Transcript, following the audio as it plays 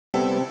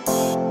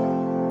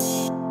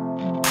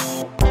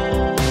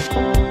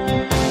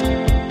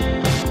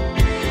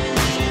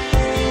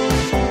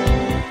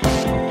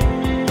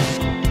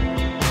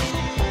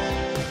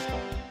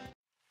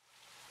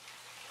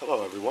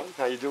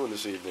you doing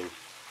this evening?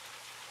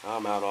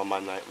 I'm out on my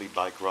nightly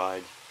bike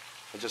ride.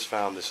 I just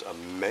found this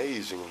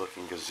amazing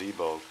looking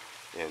gazebo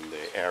in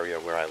the area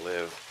where I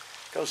live.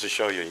 Goes to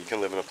show you, you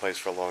can live in a place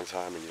for a long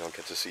time and you don't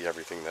get to see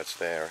everything that's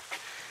there.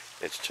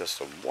 It's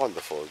just a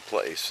wonderful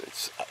place.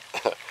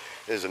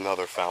 There's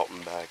another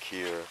fountain back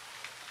here.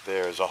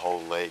 There's a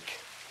whole lake.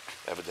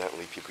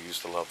 Evidently people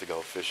used to love to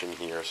go fishing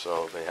here,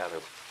 so they had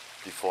to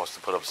be forced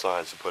to put up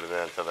signs to put an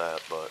end to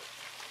that. But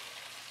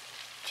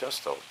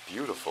just a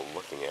beautiful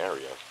looking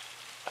area.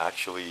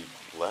 Actually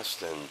less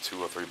than 2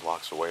 or 3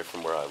 blocks away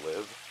from where I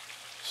live.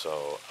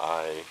 So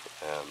I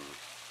am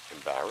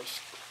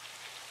embarrassed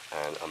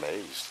and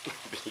amazed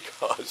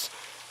because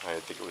I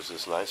didn't think it was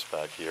this nice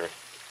back here.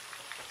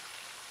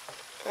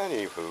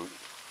 Anywho,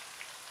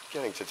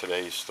 getting to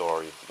today's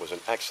story, was an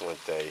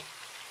excellent day.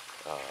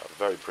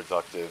 Very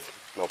productive,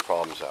 no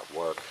problems at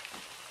work,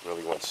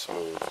 really went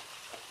smooth.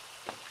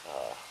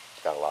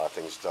 Got a lot of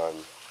things done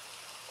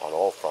on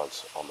all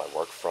fronts, on my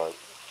work front,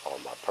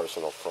 on my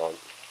personal front,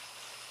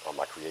 on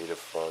my creative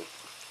front.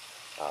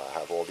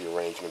 Have all the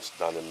arrangements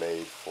done and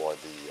made for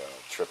the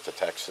trip to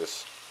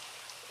Texas,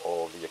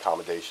 all the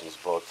accommodations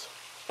booked.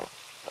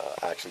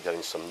 Actually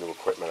getting some new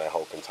equipment, I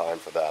hope, in time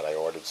for that. I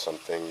ordered some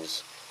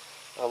things,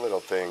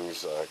 little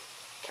things,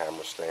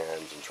 camera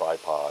stands and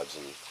tripods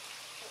and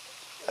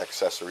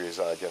accessories,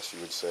 I guess you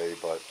would say,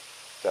 but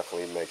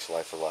definitely makes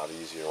life a lot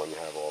easier when you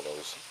have all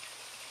those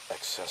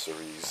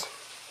accessories.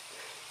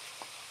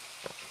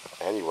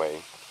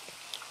 Anyway,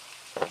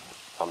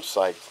 I'm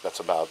psyched. That's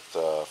about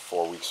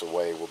 4 weeks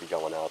away. We'll be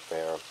going out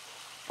there.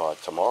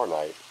 But tomorrow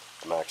night,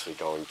 I'm actually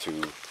going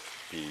to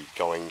be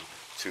going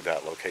to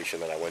that location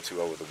that I went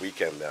to over the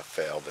weekend that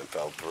failed and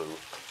fell through,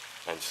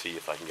 and see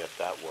if I can get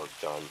that work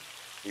done.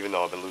 Even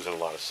though I've been losing a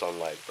lot of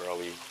sunlight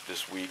early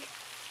this week,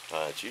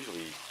 it's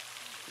usually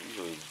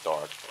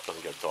dark. It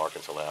doesn't get dark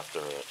until after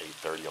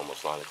 8:30,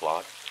 almost 9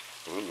 o'clock.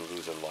 And we've been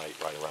losing light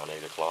right around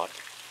 8 o'clock.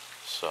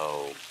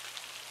 So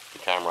the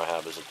camera I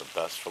have isn't the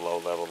best for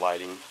low-level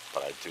lighting,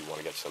 but I do want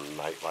to get some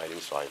night lighting,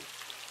 so I'm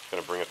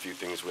going to bring a few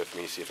things with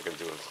me, see if I can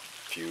do a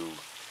few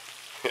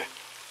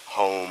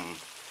home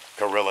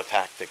guerrilla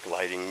tactic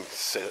lighting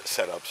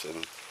setups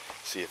and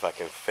see if I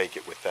can fake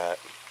it with that.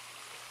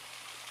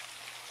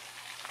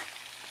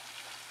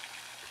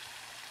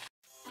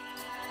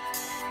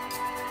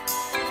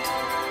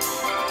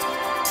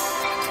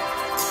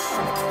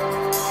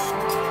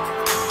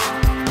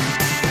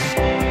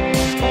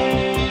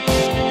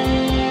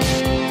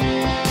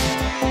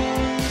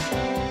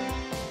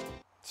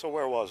 So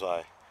where was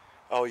I?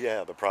 Oh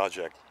yeah, the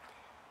project.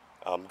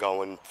 I'm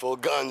going full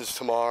guns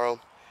tomorrow.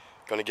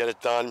 Gonna get it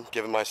done,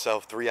 giving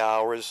myself 3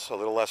 hours, a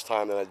little less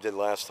time than I did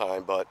last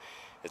time, but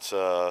it's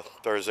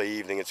Thursday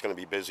evening, it's gonna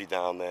be busy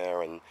down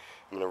there, and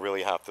I'm gonna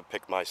really have to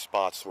pick my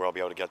spots where I'll be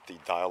able to get the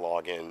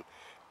dialogue in,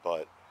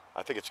 but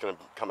I think it's gonna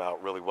come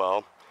out really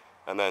well.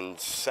 And then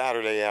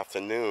Saturday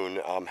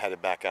afternoon, I'm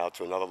headed back out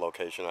to another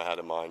location I had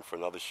in mind for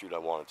another shoot I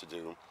wanted to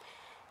do.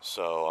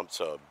 So it's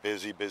a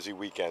busy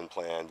weekend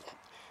planned.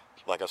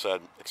 Like I said,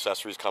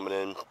 accessories coming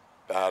in,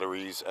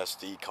 batteries,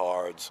 SD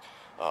cards,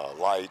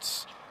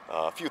 lights,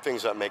 a few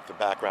things that make the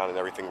background and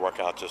everything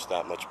work out just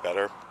that much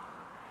better.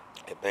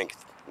 It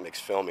makes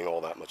filming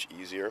all that much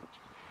easier.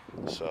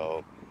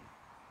 So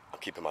I'm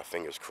keeping my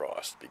fingers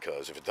crossed,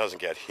 because if it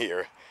doesn't get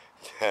here,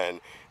 then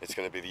it's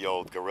going to be the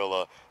old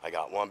gorilla. I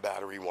got one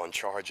battery, one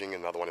charging,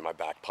 another one in my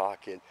back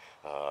pocket,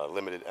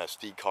 limited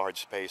SD card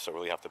space. I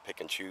really have to pick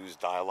and choose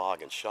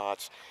dialogue and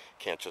shots.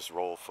 Can't just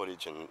roll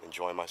footage and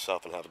enjoy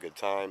myself and have a good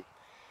time.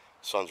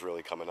 Sun's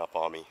really coming up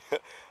on me.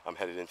 I'm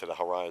headed into the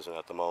horizon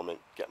at the moment,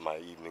 getting my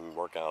evening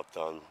workout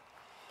done.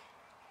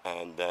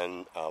 And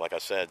then, like I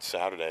said,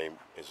 Saturday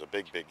is a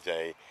big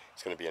day.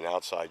 It's going to be an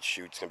outside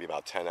shoot. It's going to be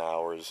about 10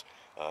 hours.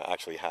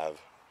 Actually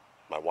have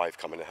my wife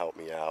coming to help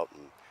me out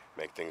and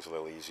make things a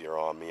little easier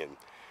on me. And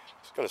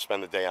just going to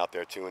spend the day out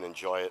there too and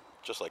enjoy it,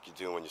 just like you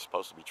do when you're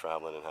supposed to be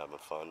traveling and having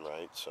fun,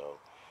 right? So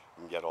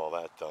you can get all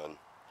that done.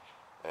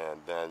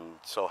 And then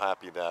so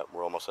happy that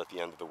we're almost at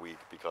the end of the week,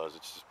 because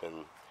it's just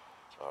been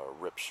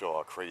a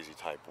ripshaw, crazy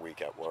type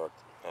week at work,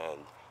 and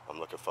I'm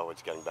looking forward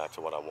to getting back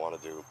to what I want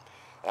to do.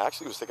 I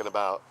actually was thinking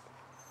about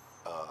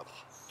a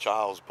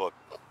child's book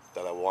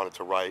that I wanted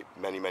to write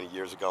many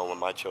years ago when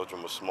my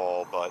children were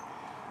small, but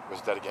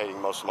was dedicating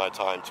most of my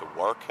time to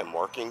work and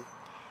working,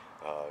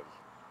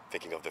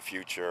 thinking of the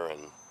future,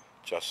 and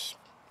just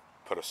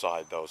put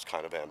aside those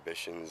kind of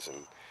ambitions.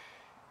 And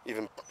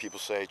even people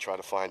say try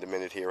to find a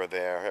minute here or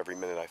there. Every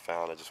minute I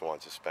found, I just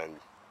wanted to spend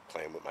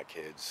playing with my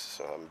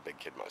kids. I'm a big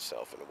kid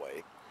myself in a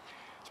way.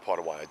 It's part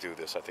of why I do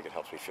this. I think it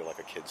helps me feel like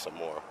a kid some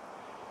more.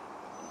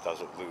 It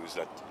doesn't lose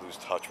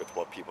touch with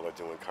what people are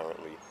doing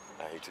currently.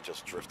 I hate to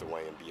just drift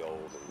away and be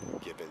old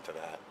and give into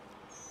that.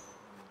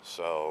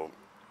 So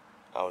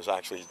I was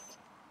actually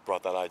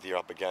brought that idea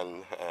up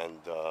again, and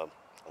a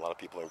lot of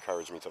people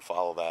encouraged me to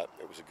follow that.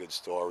 It was a good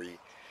story.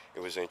 It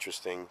was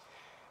interesting.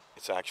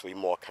 It's actually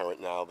more current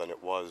now than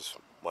it was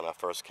when I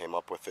first came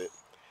up with it.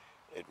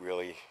 It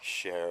really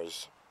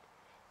shares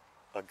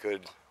a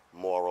good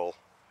moral,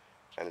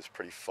 and it's a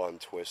pretty fun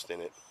twist in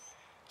it.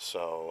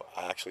 So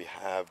I actually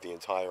have the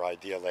entire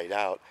idea laid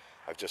out.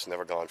 I've just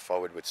never gone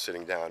forward with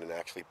sitting down and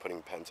actually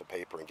putting pen to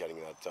paper and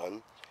getting that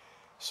done.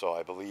 So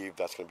I believe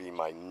that's going to be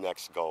my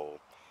next goal.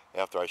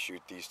 After I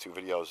shoot these 2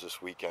 videos this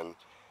weekend,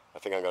 I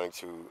think I'm going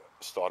to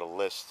start a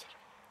list,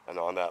 and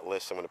on that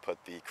list I'm going to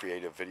put the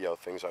creative video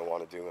things I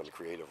want to do and the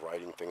creative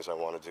writing things I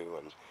want to do,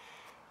 and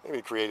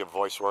maybe creative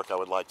voice work I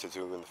would like to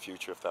do in the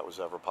future if that was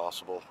ever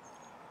possible.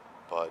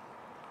 But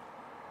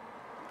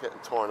I'm getting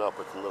torn up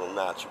with a little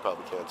gnats, you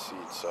probably can't see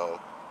it, so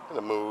I'm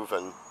going to move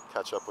and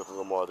catch up with a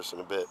little more of this in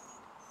a bit.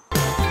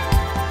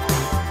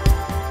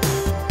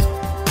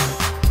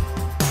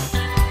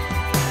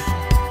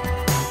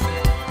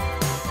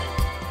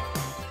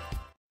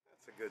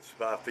 Good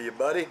spot for you,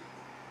 buddy.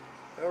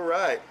 All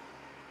right.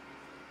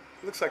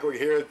 Looks like we're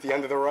here at the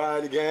end of the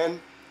ride again.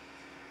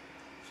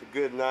 It's a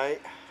good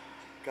night.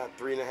 Got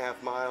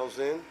 3.5 miles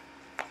in.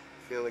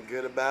 Feeling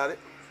good about it.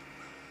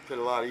 Did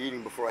a lot of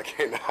eating before I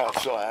came out,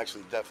 so I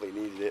actually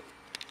definitely needed it.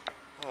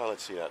 Oh,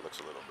 let's see, that looks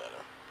a little better.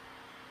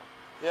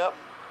 Yep.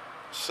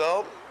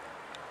 So,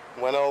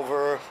 went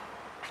over.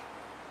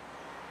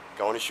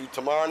 Going to shoot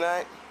tomorrow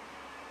night.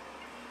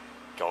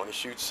 Going to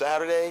shoot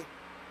Saturday.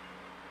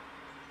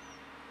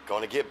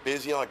 Going to get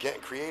busy on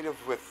getting creative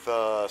with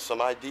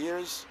some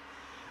ideas.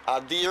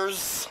 I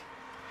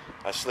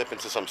slip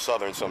into some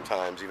southern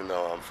sometimes, even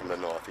though I'm from the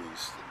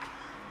Northeast.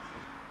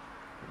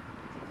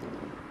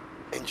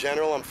 In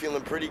general, I'm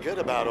feeling pretty good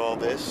about all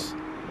this.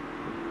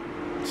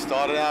 It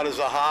started out as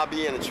a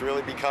hobby, and it's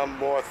really become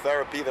more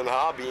therapy than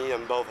hobby,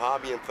 and both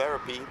hobby and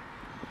therapy.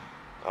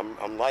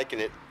 I'm liking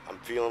it. I'm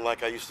feeling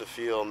like I used to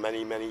feel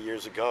many, many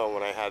years ago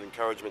when I had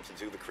encouragement to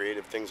do the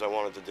creative things I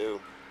wanted to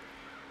do.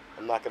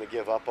 I'm not going to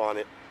give up on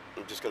it.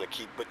 I'm just going to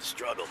keep with the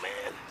struggle,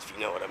 man, if you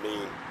know what I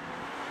mean.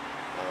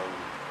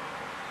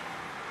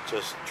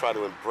 Just try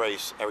to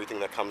embrace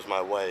everything that comes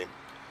my way.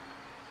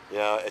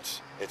 Yeah,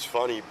 it's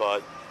funny,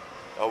 but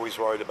always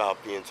worried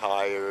about being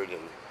tired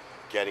and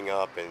getting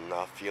up and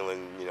not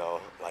feeling, you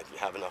know, like you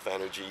have enough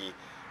energy.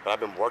 But I've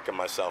been working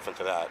myself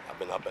into that. I've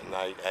been up at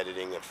night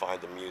editing and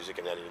finding music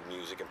and editing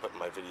music and putting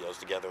my videos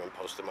together and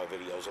posting my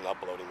videos and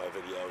uploading my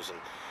videos and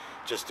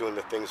just doing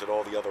the things that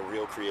all the other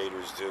real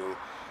creators do.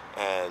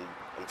 And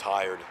I'm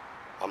tired.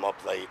 I'm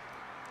up late,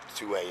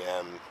 2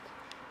 a.m.,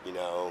 you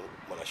know,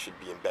 when I should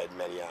be in bed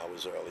many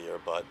hours earlier.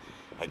 But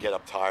I get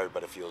up tired,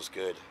 but it feels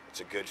good.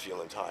 It's a good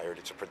feeling tired.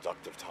 It's a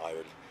productive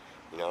tired.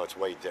 You know, it's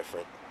way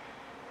different.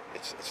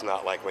 It's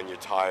not like when you're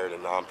tired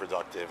and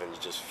non-productive and you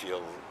just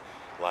feel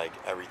like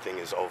everything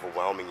is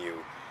overwhelming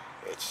you.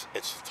 It's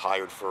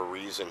tired for a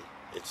reason.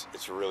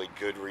 It's a really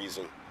good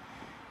reason.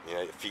 You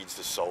know, it feeds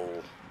the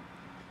soul.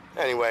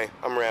 Anyway,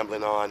 I'm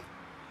rambling on.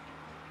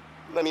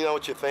 Let me know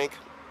what you think.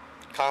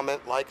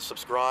 Comment, like,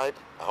 subscribe.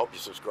 I hope you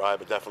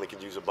subscribe. I definitely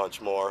could use a bunch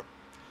more.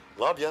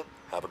 Love ya.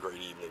 Have a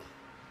great evening.